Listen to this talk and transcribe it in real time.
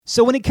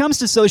So when it comes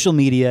to social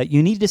media,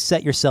 you need to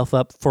set yourself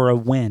up for a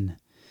win.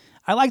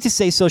 I like to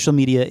say social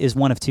media is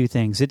one of two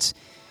things. It's,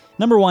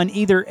 number one,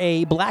 either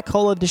a black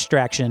hole of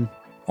distraction,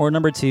 or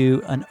number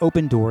two, an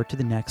open door to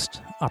the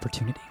next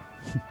opportunity.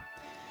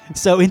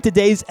 So in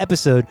today's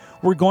episode,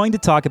 we're going to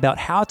talk about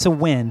how to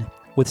win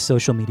with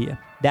social media.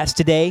 That's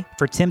today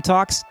for Tim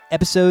Talks,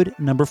 episode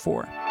number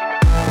 4.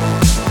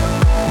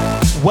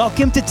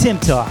 Welcome to Tim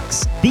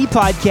Talks, the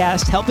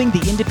podcast helping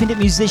the independent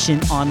musician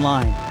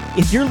online.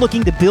 If you're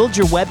looking to build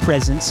your web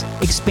presence,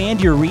 expand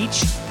your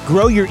reach,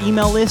 grow your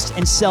email list,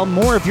 and sell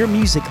more of your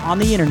music on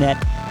the internet,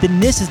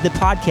 then this is the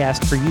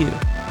podcast for you.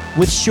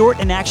 With short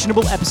and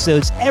actionable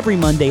episodes every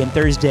Monday and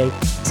Thursday,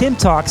 Tim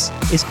Talks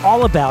is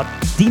all about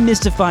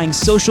demystifying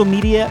social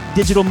media,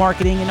 digital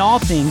marketing, and all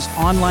things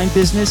online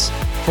business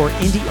for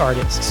indie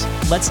artists.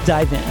 Let's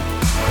dive in.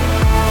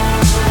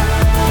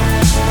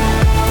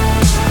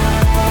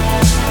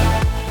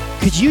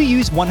 Could you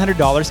use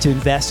 $100 to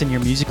invest in your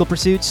musical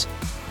pursuits?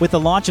 With the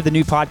launch of the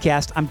new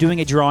podcast, I'm doing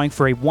a drawing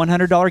for a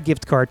 $100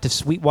 gift card to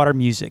Sweetwater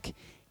Music.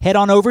 Head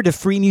on over to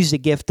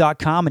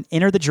freemusicgift.com and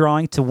enter the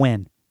drawing to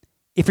win.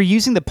 If you're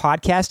using the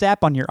podcast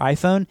app on your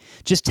iPhone,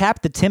 just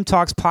tap the Tim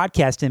Talks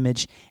podcast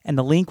image and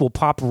the link will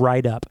pop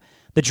right up.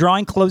 The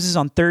drawing closes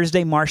on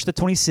Thursday, March the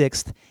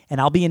 26th, and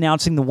I'll be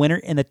announcing the winner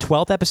in the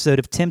 12th episode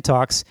of Tim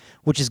Talks,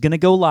 which is going to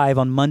go live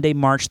on Monday,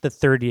 March the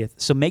 30th.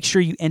 So make sure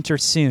you enter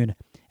soon.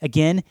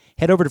 Again,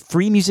 head over to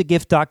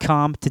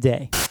freemusicgift.com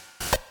today.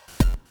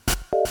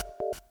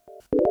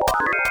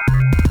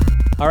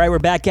 All right, we're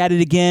back at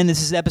it again.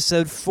 This is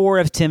episode 4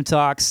 of Tim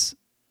Talks.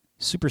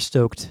 Super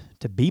stoked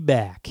to be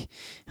back.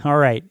 All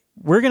right,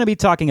 we're going to be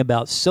talking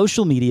about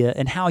social media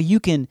and how you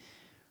can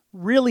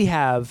really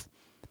have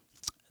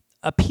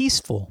a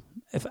peaceful,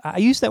 if I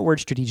use that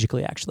word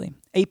strategically actually,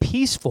 a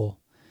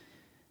peaceful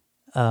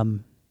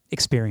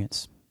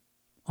experience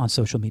on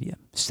social media.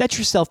 Set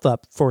yourself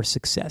up for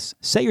success.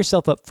 Set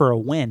yourself up for a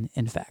win,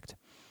 in fact.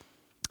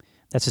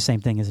 That's the same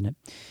thing, isn't it?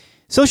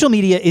 Social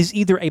media is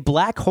either a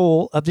black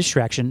hole of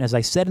distraction, as I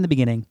said in the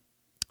beginning,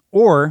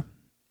 or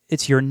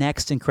it's your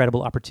next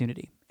incredible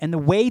opportunity. And the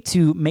way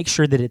to make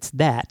sure that it's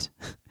that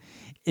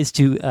is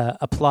to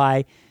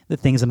apply the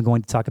things I'm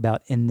going to talk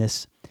about in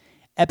this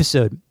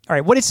episode. All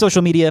right, what is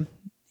social media?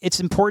 It's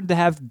important to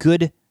have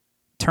good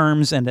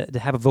terms and to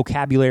have a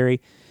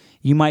vocabulary.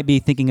 You might be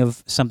thinking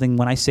of something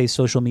when I say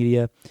social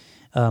media,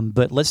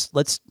 but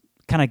let's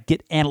kind of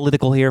get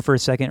analytical here for a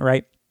second,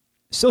 right?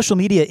 Social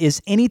media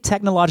is any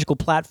technological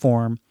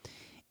platform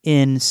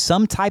in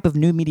some type of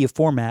new media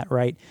format,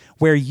 right,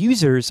 where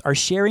users are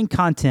sharing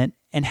content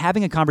and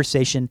having a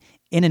conversation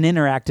in an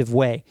interactive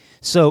way.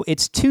 So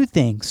it's two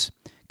things,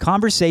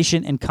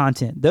 conversation and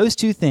content. Those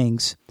two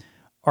things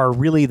are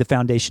really the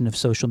foundation of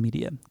social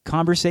media,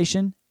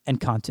 conversation and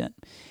content.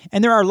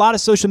 And there are a lot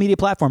of social media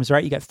platforms,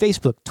 right? You got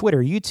Facebook, Twitter,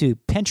 YouTube,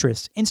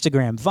 Pinterest,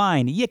 Instagram,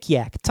 Vine, Yik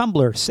Yak,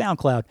 Tumblr,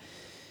 SoundCloud.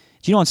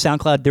 Do you know on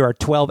SoundCloud there are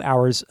 12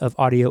 hours of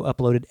audio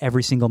uploaded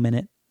every single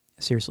minute?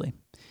 Seriously.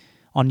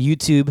 On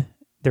YouTube,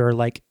 there are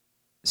like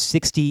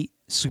 60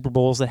 Super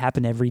Bowls that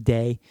happen every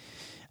day.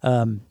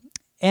 And,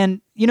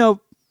 you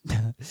know,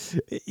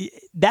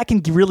 that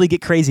can really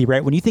get crazy,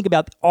 right? When you think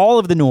about all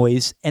of the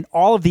noise and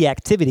all of the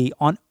activity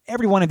on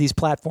every one of these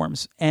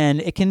platforms,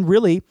 and it can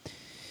really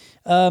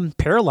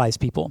paralyze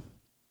people.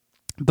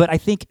 But I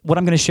think what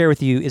I'm going to share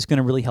with you is going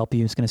to really help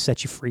you. It's going to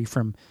set you free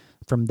from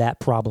that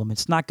problem.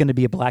 It's not going to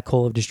be a black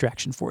hole of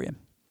distraction for you.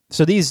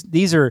 So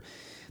these are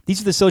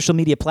the social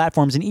media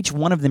platforms, and each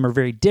one of them are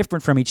very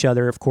different from each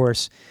other, of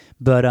course,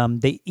 but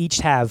they each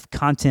have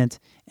content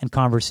and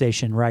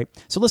conversation, right?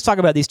 So let's talk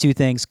about these two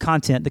things.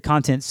 Content, the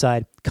content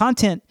side.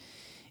 Content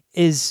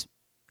is,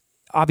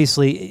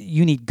 obviously,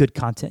 you need good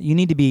content. You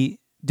need to be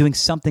doing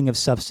something of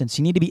substance.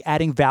 You need to be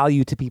adding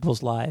value to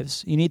people's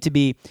lives. You need to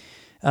be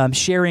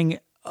sharing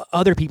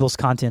other people's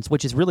contents,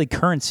 which is really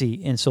currency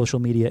in social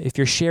media. If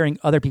you're sharing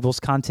other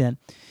people's content,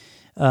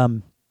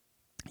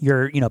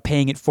 you're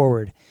paying it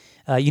forward.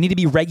 You need to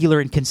be regular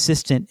and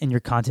consistent in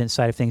your content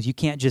side of things. You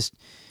can't just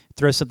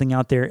throw something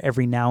out there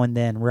every now and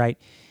then, right?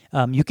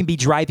 You can be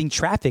driving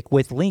traffic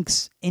with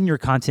links in your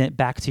content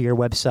back to your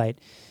website.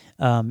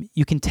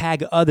 You can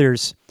tag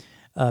others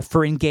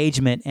for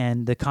engagement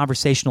and the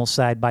conversational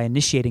side by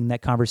initiating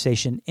that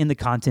conversation in the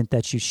content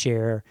that you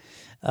share.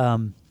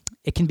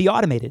 It can be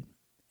automated,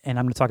 and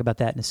I'm going to talk about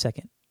that in a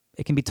second.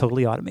 It can be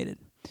totally automated.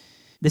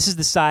 This is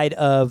the side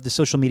of the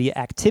social media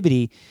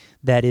activity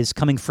that is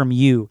coming from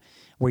you,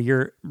 where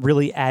you're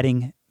really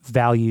adding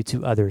value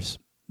to others.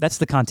 That's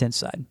the content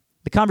side.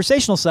 The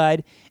conversational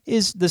side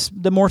is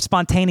the more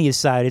spontaneous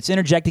side. It's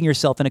interjecting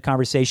yourself in a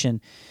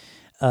conversation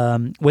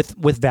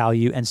with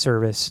value and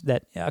service,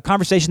 that a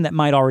conversation that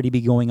might already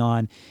be going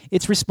on.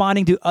 It's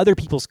responding to other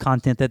people's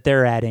content that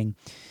they're adding,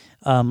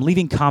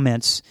 leaving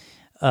comments,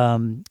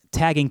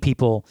 tagging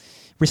people,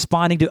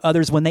 responding to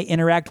others when they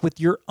interact with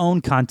your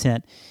own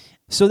content.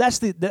 So that's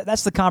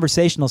the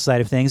conversational side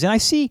of things. And I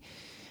see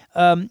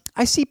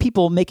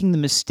people making the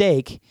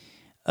mistake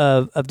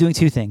of doing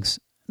two things.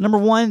 Number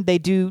one, they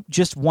do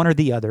just one or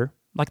the other.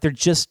 Like they're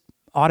just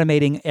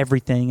automating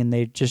everything, and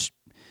they just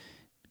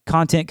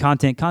content,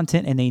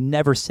 and they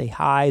never say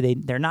hi.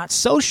 They're not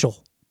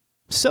social,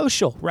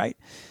 right?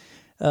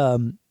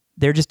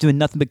 They're just doing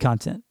nothing but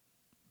content,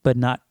 but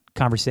not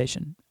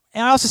conversation.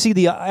 And I also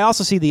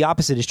see the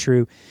opposite is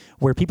true,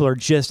 where people are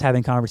just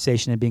having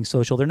conversation and being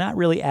social. They're not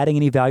really adding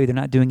any value. They're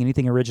not doing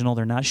anything original.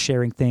 They're not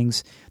sharing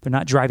things. They're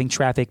not driving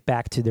traffic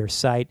back to their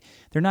site.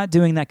 They're not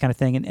doing that kind of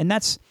thing. And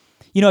that's,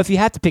 if you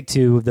have to pick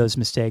two of those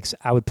mistakes,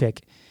 I would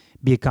pick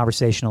be a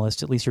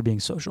conversationalist. At least you're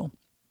being social.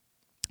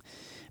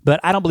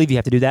 But I don't believe you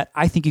have to do that.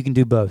 I think you can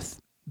do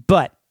both.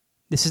 But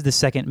this is the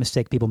second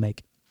mistake people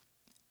make.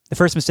 The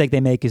first mistake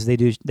they make is they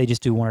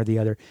just do one or the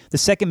other. The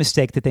second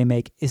mistake that they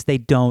make is they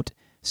don't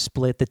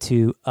split the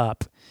two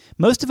up.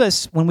 Most of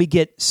us, when we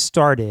get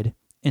started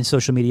in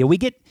social media, we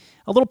get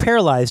a little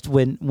paralyzed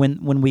when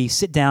we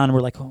sit down and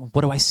we're like, oh,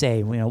 what do I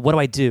say? What do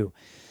I do?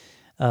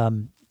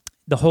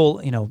 The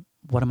whole,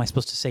 what am I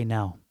supposed to say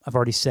now? I've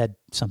already said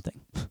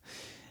something.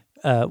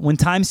 When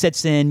time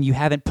sets in, you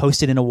haven't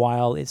posted in a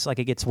while, it's like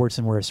it gets worse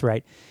and worse,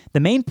 right?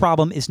 The main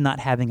problem is not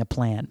having a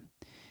plan,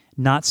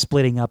 not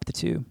splitting up the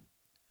two.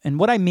 And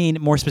what I mean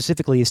more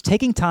specifically is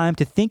taking time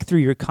to think through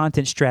your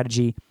content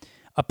strategy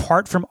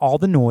apart from all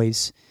the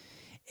noise,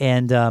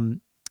 and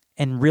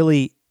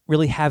really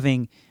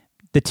having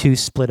the two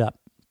split up.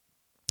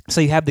 So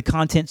you have the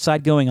content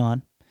side going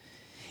on,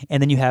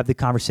 and then you have the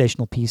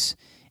conversational piece,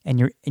 and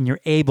you're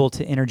able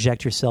to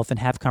interject yourself and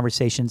have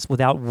conversations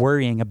without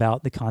worrying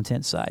about the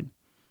content side.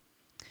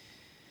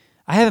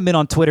 I haven't been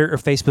on Twitter or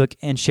Facebook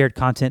and shared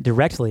content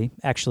directly,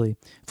 actually,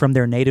 from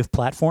their native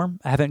platform.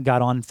 I haven't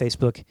got on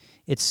Facebook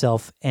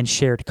itself and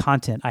shared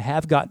content.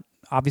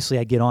 Obviously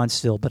I get on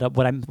still, but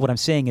what I'm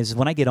saying is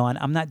when I get on,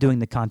 I'm not doing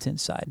the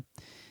content side.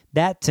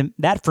 That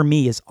for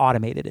me is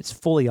automated. It's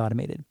fully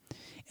automated.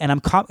 And I'm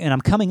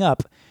coming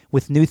up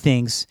with new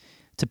things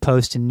to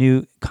post and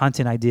new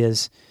content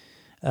ideas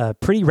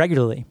pretty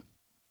regularly.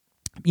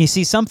 You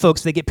see, some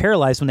folks, they get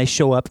paralyzed when they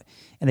show up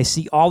and they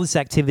see all this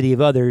activity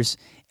of others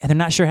and they're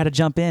not sure how to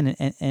jump in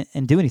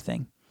and do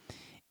anything.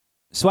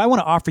 So I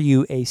want to offer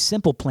you a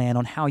simple plan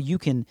on how you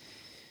can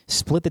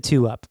split the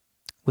two up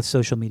with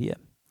social media.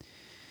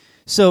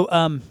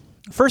 So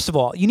first of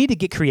all, you need to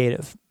get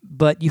creative,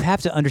 but you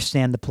have to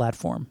understand the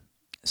platform.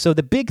 So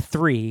the big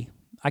three,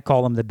 I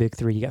call them the big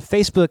three. You got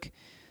Facebook,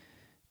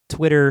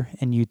 Twitter,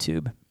 and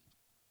YouTube.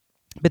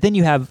 But then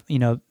you have,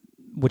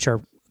 which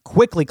are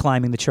quickly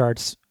climbing the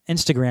charts,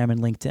 Instagram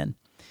and LinkedIn.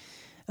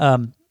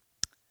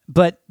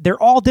 But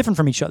they're all different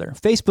from each other.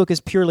 Facebook is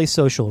purely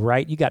social,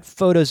 right? You got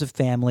photos of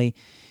family.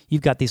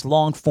 You've got these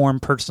long-form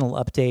personal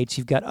updates.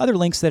 You've got other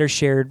links that are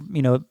shared,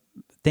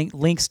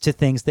 links to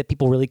things that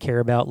people really care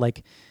about,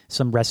 like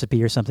some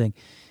recipe or something.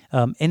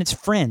 And it's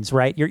friends,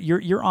 right?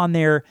 You're on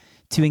there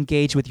to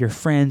engage with your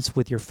friends,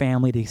 with your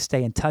family, to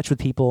stay in touch with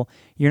people.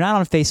 You're not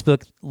on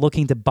Facebook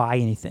looking to buy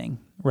anything,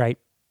 right?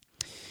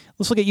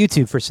 Let's look at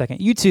YouTube for a second.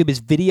 YouTube is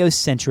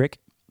video-centric,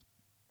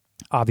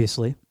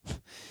 obviously.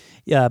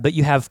 But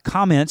you have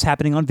comments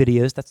happening on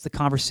videos. That's the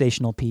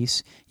conversational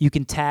piece. You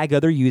can tag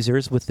other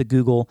users with the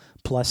Google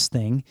Plus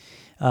thing.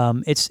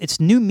 It's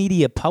new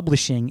media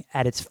publishing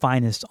at its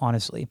finest,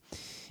 honestly.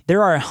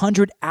 There are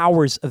 100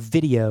 hours of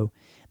video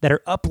that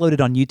are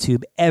uploaded on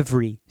YouTube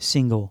every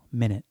single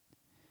minute.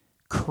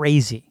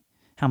 Crazy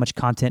how much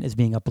content is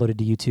being uploaded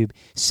to YouTube.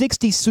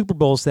 60 Super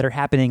Bowls that are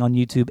happening on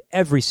YouTube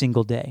every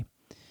single day.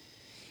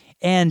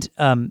 And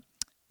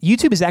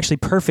YouTube is actually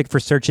perfect for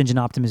search engine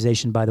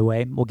optimization, by the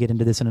way. We'll get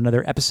into this in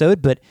another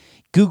episode, but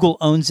Google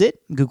owns it.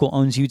 Google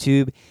owns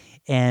YouTube.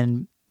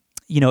 And,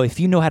 if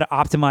you know how to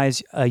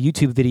optimize a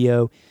YouTube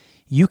video,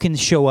 you can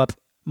show up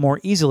more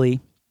easily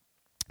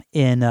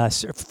in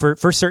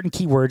for certain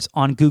keywords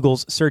on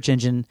Google's search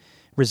engine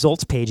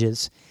results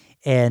pages,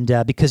 and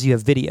because you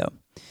have video.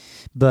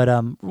 But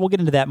we'll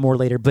get into that more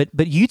later. But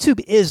YouTube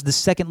is the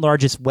second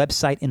largest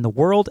website in the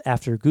world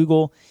after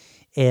Google,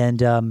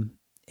 and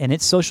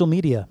it's social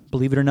media,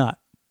 believe it or not.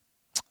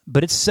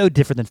 But it's so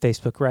different than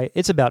Facebook, right?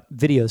 It's about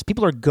videos.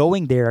 People are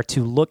going there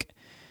to look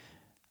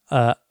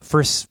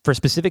for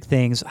specific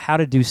things, how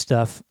to do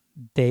stuff.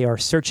 They are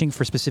searching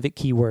for specific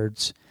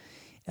keywords.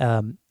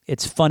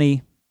 It's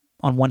funny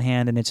on one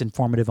hand, and it's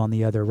informative on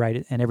the other,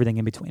 right? And everything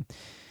in between.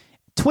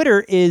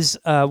 Twitter is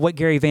what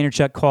Gary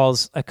Vaynerchuk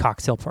calls a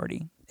cocktail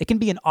party. It can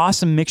be an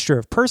awesome mixture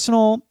of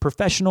personal,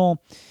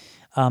 professional.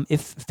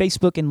 If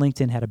Facebook and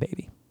LinkedIn had a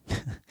baby,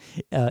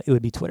 it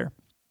would be Twitter.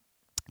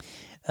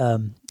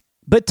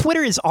 But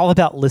Twitter is all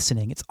about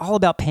listening. It's all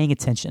about paying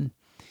attention.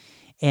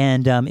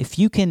 And if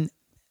you can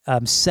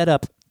set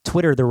up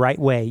Twitter the right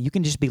way, you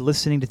can just be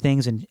listening to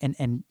things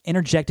and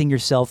interjecting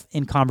yourself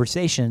in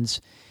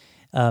conversations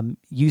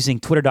using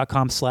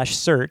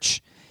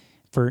twitter.com/search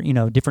for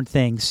different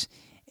things,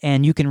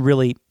 and you can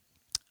really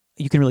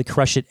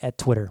crush it at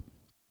Twitter.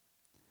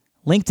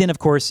 LinkedIn, of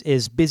course,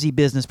 is busy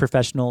business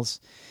professionals,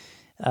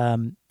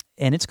 and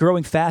it's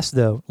growing fast,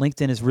 though.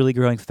 LinkedIn is really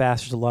growing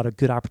fast. There's a lot of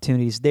good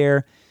opportunities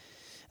there.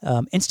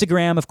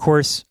 Instagram, of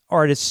course,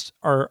 artists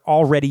are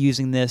already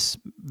using this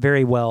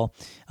very well.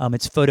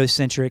 It's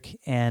photocentric,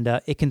 and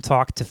it can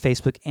talk to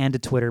Facebook and to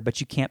Twitter,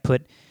 but you can't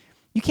put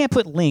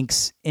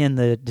links in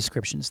the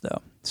descriptions,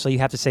 though. So you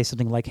have to say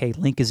something like, hey,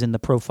 link is in the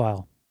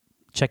profile.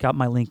 Check out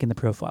my link in the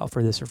profile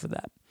for this or for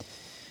that.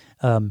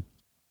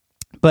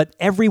 But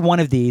every one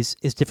of these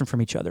is different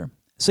from each other.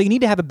 So you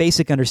need to have a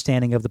basic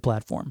understanding of the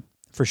platform,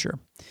 for sure.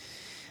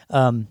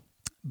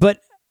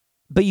 But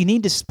you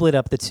need to split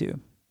up the two,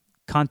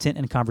 content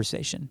and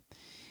conversation.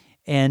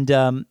 And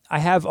I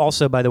have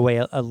also, by the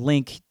way, a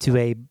link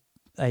to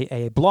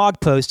a blog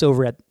post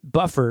over at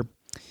Buffer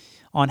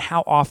on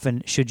how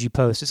often should you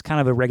post. It's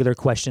kind of a regular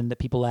question that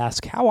people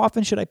ask, how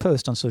often should I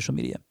post on social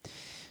media?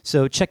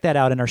 So check that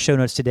out in our show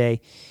notes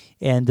today.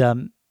 And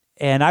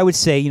I would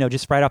say,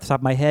 just right off the top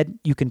of my head,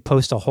 you can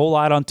post a whole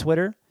lot on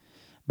Twitter,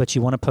 but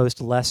you want to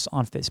post less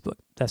on Facebook.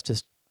 That's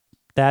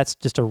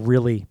just a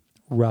really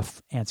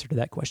rough answer to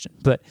that question.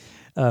 But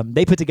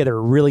they put together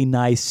a really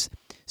nice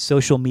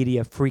social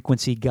media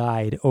frequency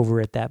guide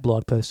over at that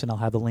blog post, and I'll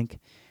have the link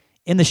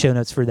in the show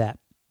notes for that.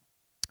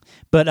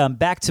 But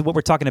back to what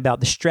we're talking about,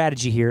 the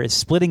strategy here is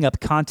splitting up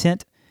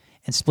content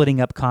and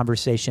splitting up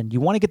conversation. You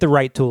want to get the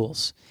right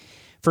tools.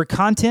 For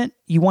content,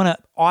 you want to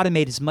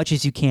automate as much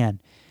as you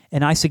can.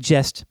 And I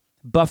suggest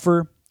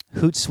Buffer,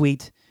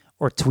 Hootsuite,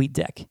 or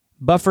TweetDeck.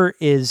 Buffer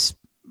is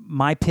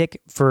my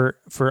pick for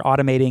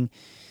automating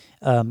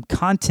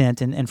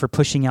content and for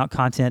pushing out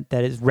content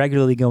that is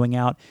regularly going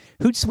out.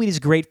 Hootsuite is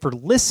great for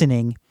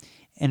listening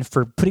and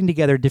for putting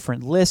together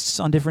different lists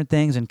on different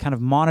things and kind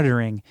of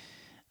monitoring,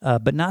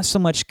 but not so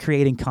much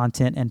creating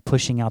content and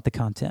pushing out the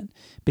content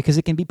because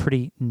it can be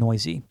pretty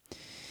noisy.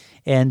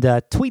 And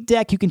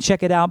TweetDeck, you can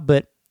check it out,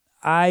 but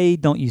I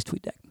don't use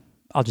TweetDeck.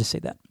 I'll just say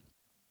that.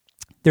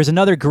 There's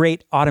another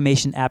great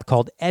automation app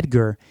called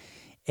Edgar,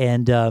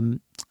 and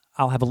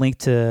I'll have a link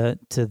to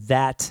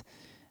that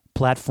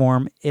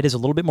platform. It is a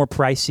little bit more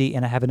pricey,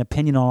 and I have an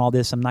opinion on all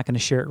this. I'm not going to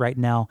share it right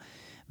now,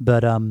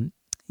 but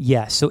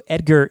so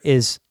Edgar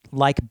is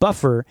like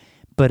Buffer,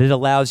 but it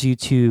allows you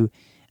to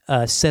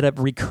set up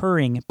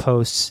recurring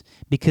posts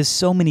because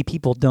so many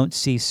people don't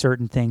see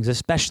certain things,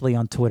 especially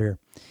on Twitter.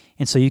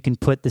 And so you can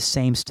put the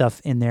same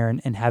stuff in there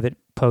and have it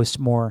post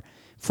more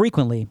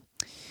frequently.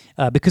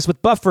 Because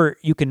with Buffer,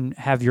 you can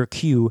have your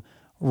queue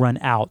run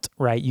out,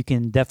 right? You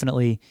can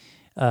definitely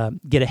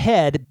get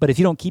ahead, but if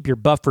you don't keep your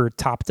buffer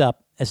topped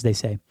up, as they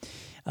say,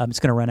 it's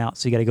going to run out.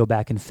 So you got to go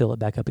back and fill it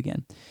back up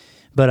again.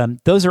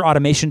 But those are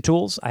automation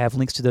tools. I have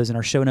links to those in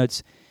our show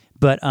notes.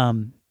 But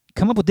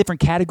come up with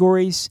different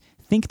categories.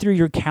 Think through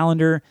your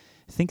calendar.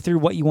 Think through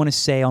what you want to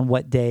say on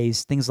what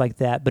days, things like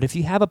that. But if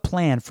you have a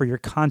plan for your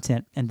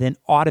content and then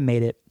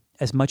automate it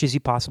as much as you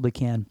possibly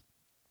can,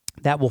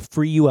 that will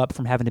free you up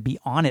from having to be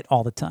on it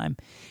all the time.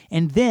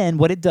 And then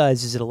what it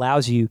does is it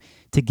allows you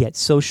to get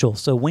social.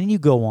 So when you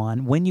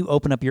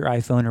open up your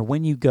iPhone or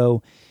when you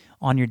go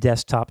on your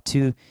desktop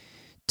to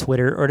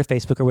Twitter or to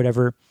Facebook or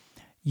whatever,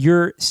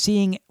 you're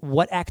seeing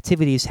what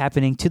activity is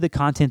happening to the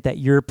content that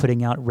you're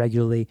putting out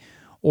regularly,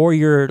 or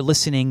you're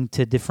listening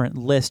to different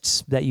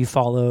lists that you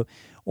follow,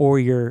 or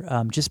you're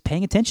just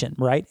paying attention,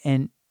 right?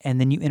 And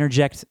then you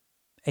interject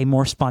a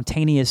more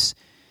spontaneous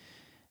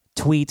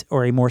tweet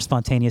or a more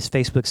spontaneous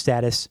Facebook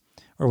status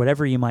or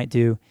whatever you might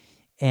do,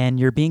 and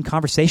you're being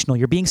conversational,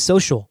 you're being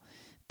social.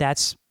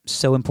 That's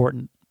so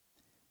important.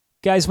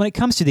 Guys, when it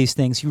comes to these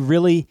things, you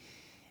really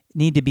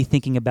need to be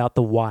thinking about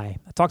the why.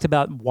 I talked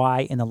about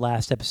why in the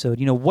last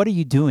episode. What are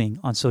you doing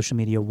on social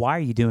media? Why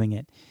are you doing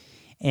it?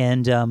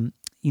 And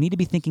you need to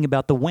be thinking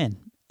about the when.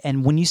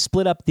 And when you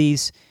split up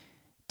these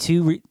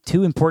two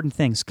important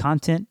things,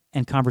 content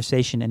and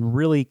conversation, and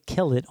really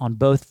kill it on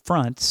both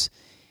fronts,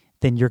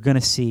 then you're going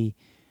to see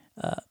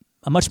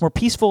a much more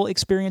peaceful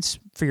experience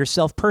for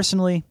yourself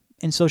personally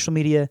in social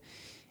media,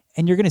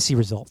 and you're going to see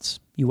results.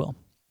 You will.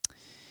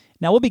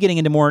 Now, we'll be getting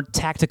into more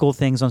tactical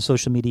things on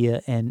social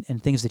media and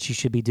things that you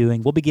should be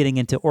doing. We'll be getting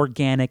into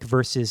organic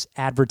versus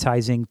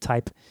advertising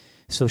type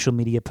social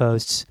media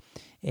posts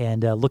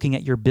and looking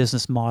at your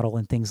business model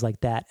and things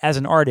like that. As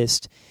an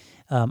artist,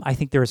 I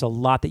think there is a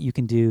lot that you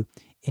can do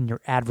in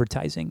your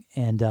advertising,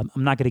 and I'm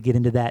not going to get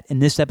into that in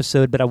this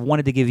episode, but I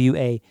wanted to give you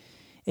a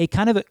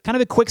kind of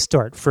a quick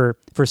start for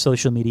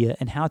social media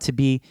and how to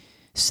be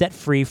set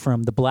free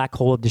from the black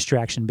hole of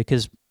distraction.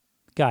 Because,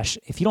 gosh,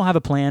 if you don't have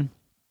a plan,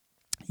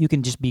 you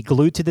can just be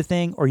glued to the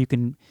thing, or you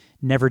can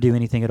never do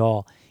anything at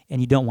all, and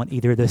you don't want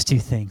either of those two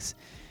things.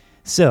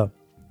 So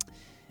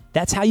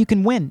that's how you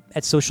can win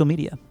at social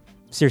media.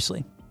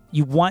 Seriously,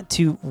 you want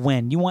to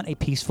win. You want a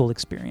peaceful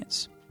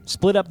experience.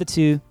 Split up the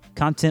two,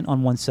 content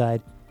on one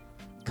side,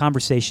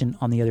 conversation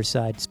on the other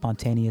side,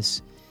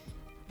 spontaneous,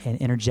 and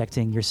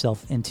interjecting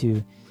yourself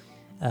into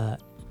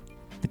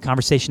the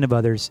conversation of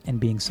others and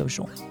being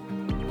social.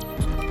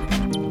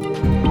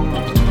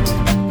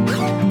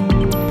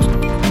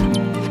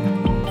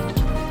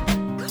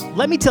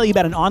 Let me tell you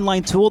about an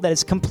online tool that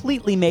has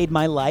completely made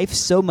my life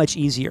so much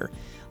easier.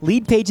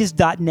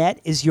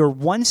 Leadpages.net is your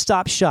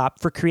one-stop shop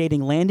for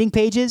creating landing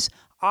pages,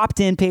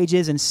 opt-in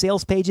pages, and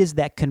sales pages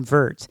that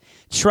convert.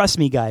 Trust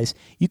me, guys,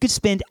 you could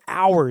spend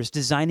hours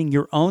designing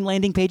your own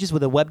landing pages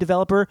with a web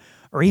developer,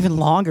 or even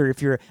longer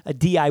if you're a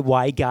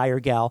DIY guy or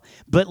gal.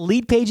 But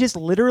Lead Pages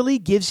literally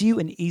gives you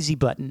an easy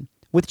button.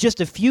 With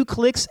just a few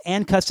clicks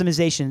and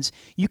customizations,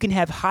 you can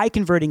have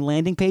high-converting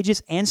landing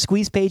pages and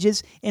squeeze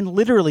pages in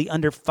literally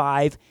under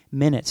 5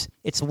 minutes.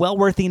 It's well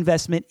worth the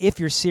investment if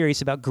you're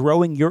serious about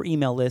growing your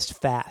email list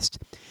fast.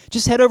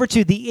 Just head over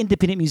to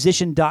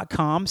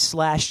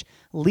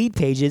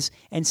theindependentmusician.com/leadpages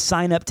and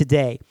sign up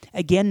today.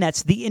 Again,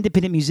 that's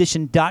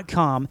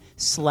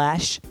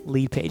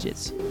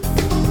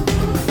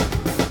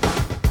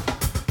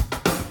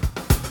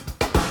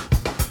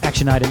theindependentmusician.com/leadpages.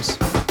 Action items.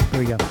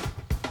 Here we go.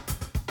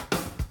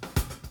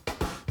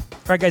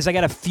 All right, guys, I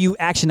got a few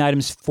action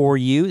items for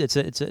you.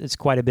 It's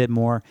quite a bit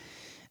more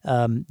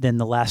than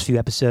the last few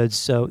episodes.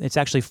 So it's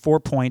actually 4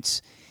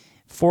 points,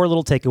 4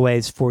 little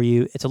takeaways for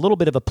you. It's a little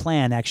bit of a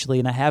plan, actually,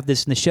 and I have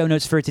this in the show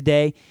notes for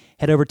today.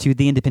 Head over to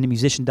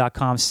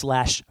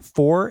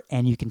theindependentmusician.com/4,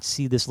 and you can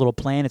see this little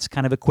plan. It's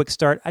kind of a quick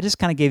start. I just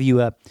kind of gave you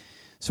a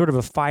sort of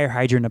a fire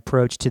hydrant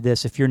approach to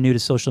this. If you're new to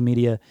social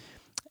media,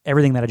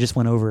 everything that I just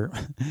went over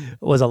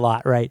was a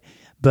lot, right?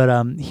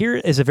 But here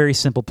is a very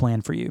simple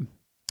plan for you.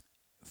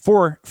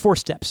 Four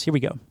steps. Here we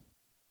go.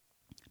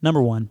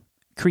 Number 1,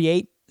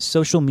 create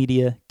social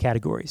media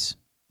categories.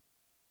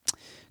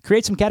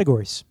 Create some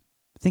categories.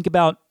 Think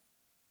about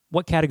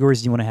what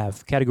categories do you want to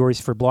have.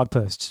 Categories for blog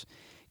posts,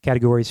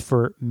 categories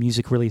for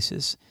music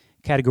releases,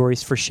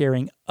 categories for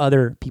sharing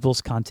other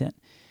people's content,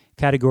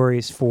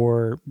 categories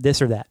for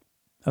this or that.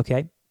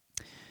 Okay?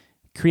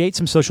 Create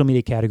some social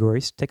media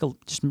categories.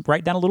 Just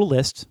write down a little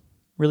list.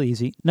 Really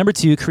easy. Number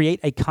 2, create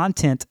a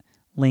content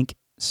link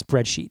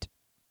spreadsheet.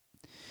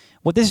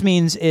 What this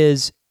means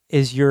is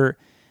you're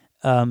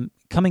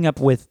coming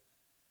up with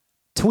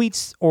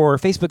tweets or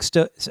Facebook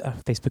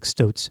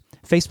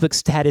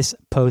status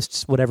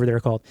posts, whatever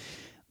they're called,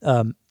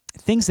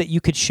 things that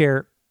you could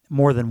share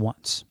more than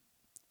once,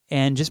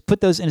 and just put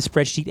those in a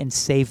spreadsheet and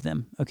save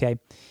them. Okay,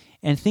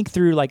 and think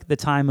through like the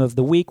time of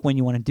the week when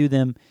you want to do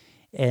them,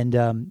 and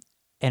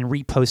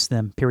repost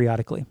them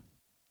periodically.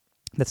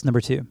 That's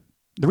number 2.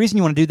 The reason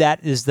you want to do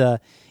that is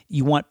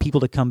you want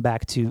people to come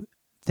back to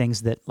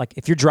things that, like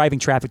if you're driving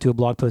traffic to a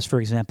blog post,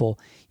 for example,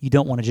 you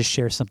don't want to just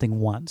share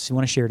something once. You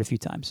want to share it a few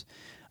times.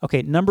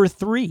 Okay, number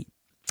 3,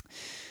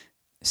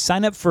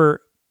 sign up for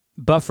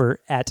Buffer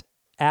at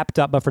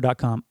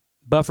app.buffer.com.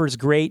 Buffer's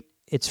great.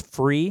 It's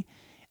free.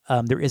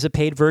 There is a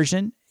paid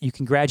version. You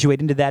can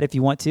graduate into that if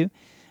you want to,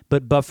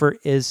 but Buffer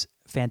is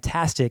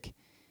fantastic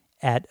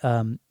at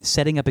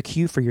setting up a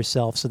queue for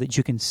yourself so that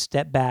you can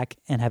step back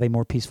and have a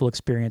more peaceful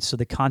experience, so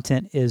the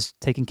content is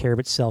taking care of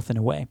itself in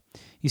a way.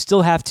 You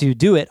still have to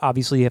do it.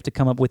 Obviously, you have to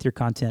come up with your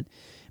content,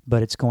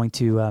 but it's really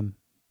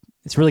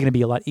going to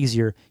be a lot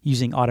easier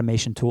using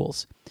automation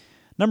tools.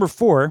 Number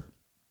 4,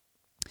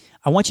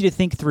 I want you to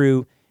think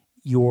through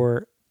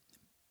your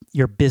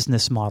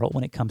business model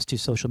when it comes to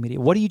social media.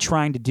 What are you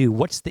trying to do?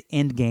 What's the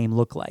end game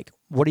look like?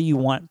 What do you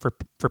want for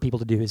people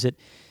to do? Is it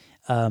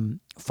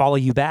follow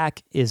you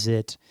back? Is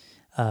it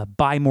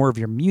buy more of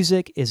your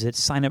music? Is it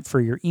sign up for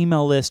your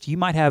email list? You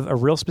might have a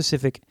real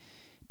specific,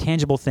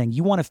 tangible thing.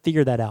 You want to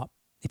figure that out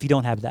if you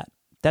don't have that.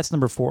 That's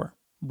number 4.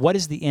 What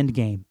is the end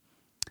game?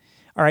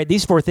 All right,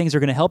 these 4 things are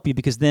going to help you,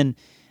 because then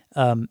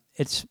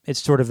it's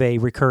sort of a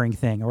recurring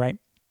thing, all right?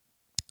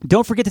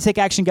 Don't forget to take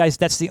action, guys.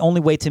 That's the only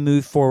way to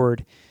move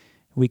forward.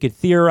 We could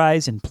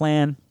theorize and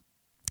plan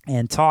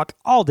and talk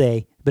all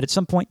day, but at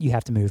some point you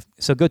have to move.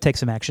 So go take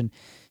some action.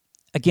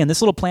 Again,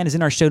 this little plan is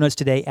in our show notes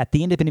today at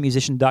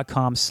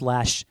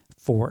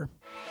theindependentmusician.com/4.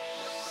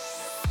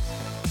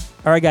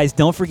 All right, guys,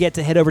 don't forget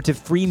to head over to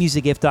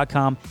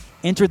freemusicgift.com.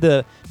 Enter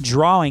the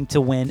drawing to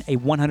win a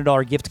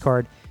 $100 gift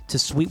card to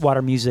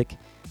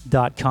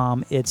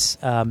sweetwatermusic.com. It's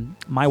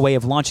my way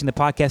of launching the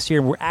podcast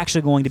here. We're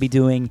actually going to be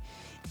doing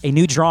a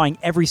new drawing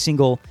every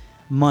single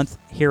month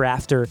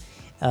hereafter,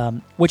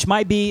 which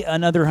might be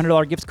another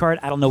 $100 gift card.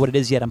 I don't know what it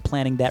is yet. I'm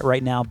planning that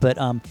right now, but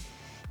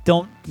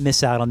don't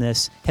miss out on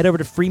this. Head over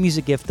to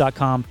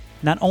freemusicgift.com.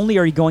 Not only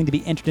are you going to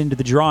be entered into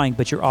the drawing,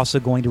 but you're also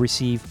going to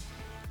receive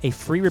a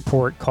free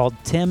report called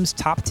Tim's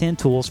Top 10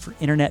 Tools for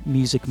Internet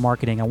Music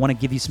Marketing. I want to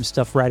give you some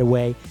stuff right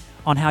away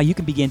on how you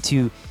can begin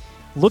to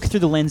look through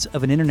the lens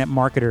of an internet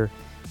marketer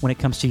when it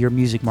comes to your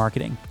music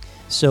marketing.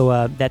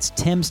 So that's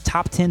Tim's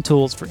Top 10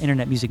 Tools for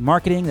Internet Music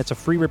Marketing. That's a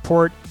free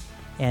report,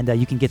 and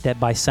you can get that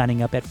by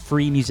signing up at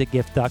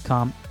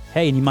freemusicgift.com.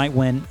 Hey, and you might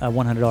win a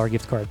 $100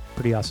 gift card.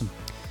 Pretty awesome.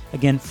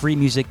 Again,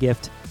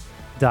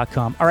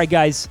 freemusicgift.com. All right,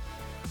 guys,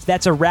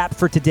 that's a wrap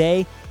for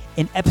today.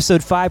 In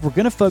episode 5, we're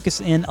going to focus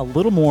in a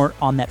little more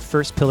on that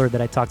first pillar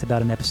that I talked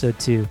about in episode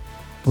 2.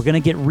 We're going to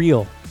get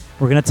real.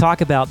 We're going to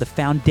talk about the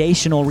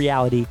foundational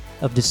reality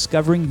of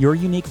discovering your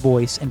unique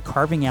voice and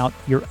carving out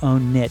your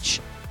own niche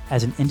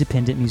as an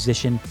independent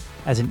musician,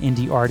 as an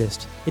indie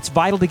artist. It's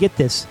vital to get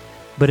this,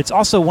 but it's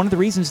also one of the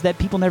reasons that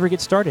people never get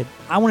started.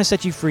 I want to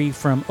set you free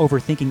from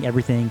overthinking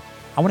everything.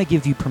 I want to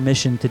give you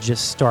permission to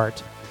just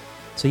start.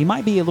 So you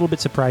might be a little bit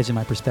surprised in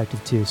my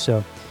perspective too.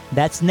 So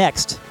That's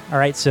next. All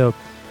right, so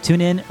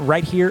tune in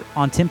right here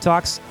on Tim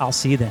Talks. I'll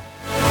see you then.